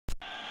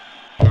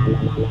Hello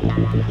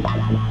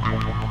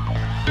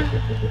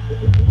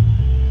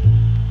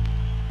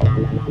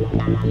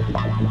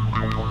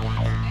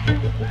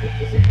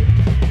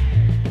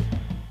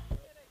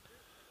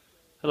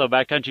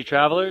backcountry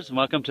travelers, and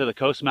welcome to the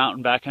Coast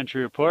Mountain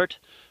Backcountry Report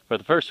for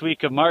the first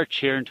week of March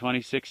here in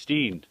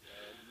 2016.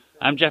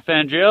 I'm Jeff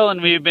and Driel,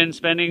 and we've been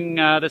spending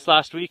this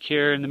last week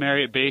here in the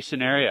Marriott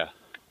Basin area.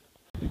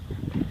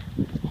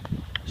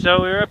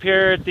 So we were up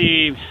here at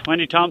the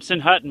Wendy Thompson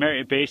hut in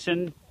Marriott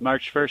Basin,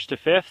 March 1st to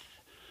 5th,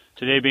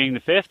 today being the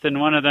 5th, and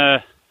one of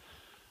the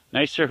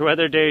nicer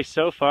weather days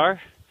so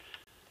far.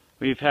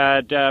 We've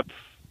had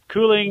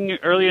cooling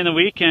early in the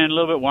week and a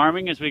little bit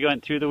warming as we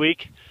went through the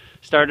week.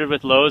 Started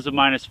with lows of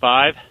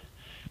 -5,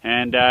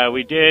 and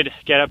we did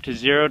get up to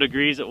 0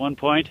 degrees at one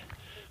point,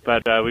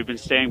 but we've been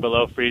staying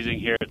below freezing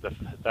here at the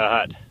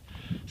hut.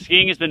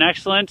 Skiing has been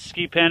excellent.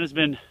 Ski pen has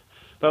been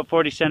about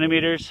 40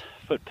 centimeters,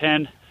 foot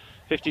pen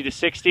 50 to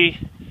 60,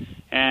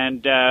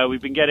 and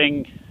we've been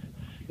getting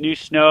new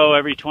snow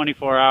every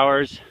 24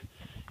 hours,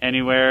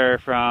 anywhere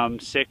from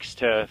 6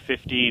 to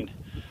 15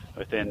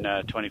 within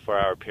a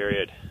 24-hour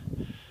period.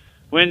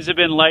 Winds have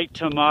been light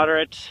to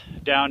moderate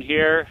down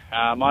here,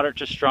 moderate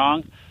to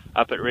strong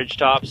up at ridge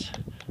tops,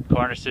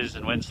 cornices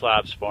and wind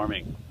slabs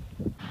forming.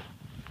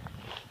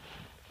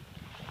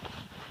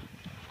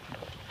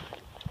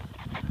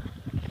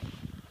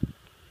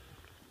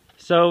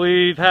 So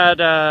we've had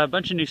a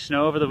bunch of new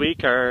snow over the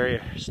week. Our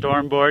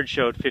storm board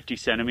showed 50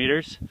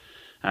 centimeters.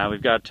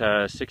 We've got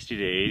 60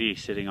 to 80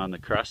 sitting on the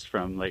crust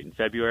from late in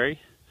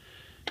February.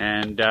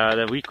 And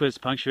the week was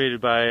punctuated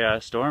by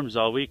storms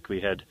all week. We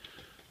had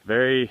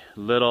very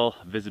little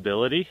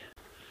visibility,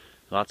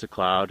 lots of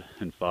cloud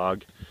and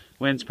fog,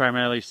 winds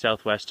primarily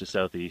southwest to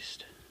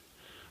southeast.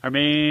 Our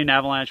main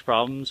avalanche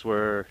problems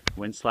were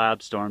wind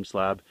slab, storm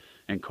slab,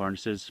 and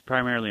cornices,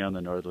 primarily on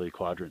the northerly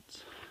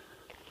quadrants.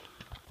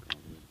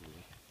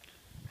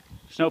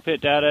 Snow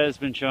pit data has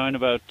been showing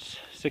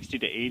about 60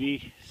 to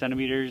 80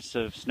 centimeters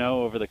of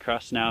snow over the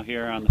crust now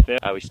here on the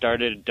 5th. We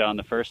started on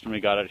the 1st when we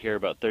got out here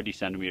about 30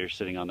 centimeters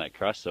sitting on that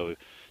crust, so we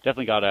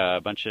definitely got a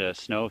bunch of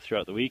snow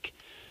throughout the week.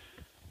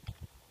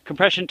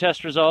 Compression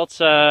test results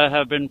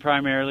have been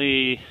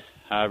primarily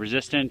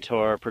resistant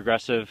or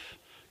progressive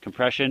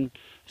compression,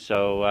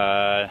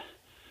 so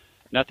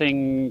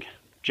nothing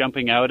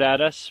jumping out at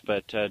us,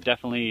 but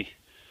definitely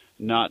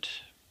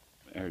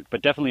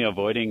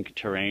avoiding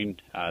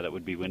terrain that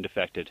would be wind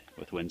affected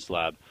with wind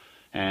slab,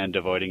 and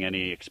avoiding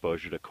any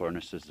exposure to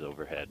cornices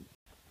overhead.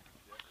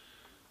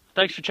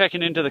 Thanks for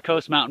checking into the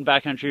Coast Mountain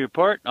Backcountry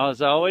Report.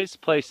 As always,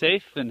 play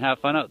safe and have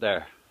fun out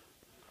there.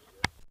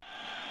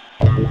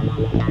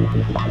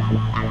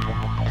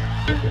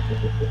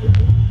 Thank you.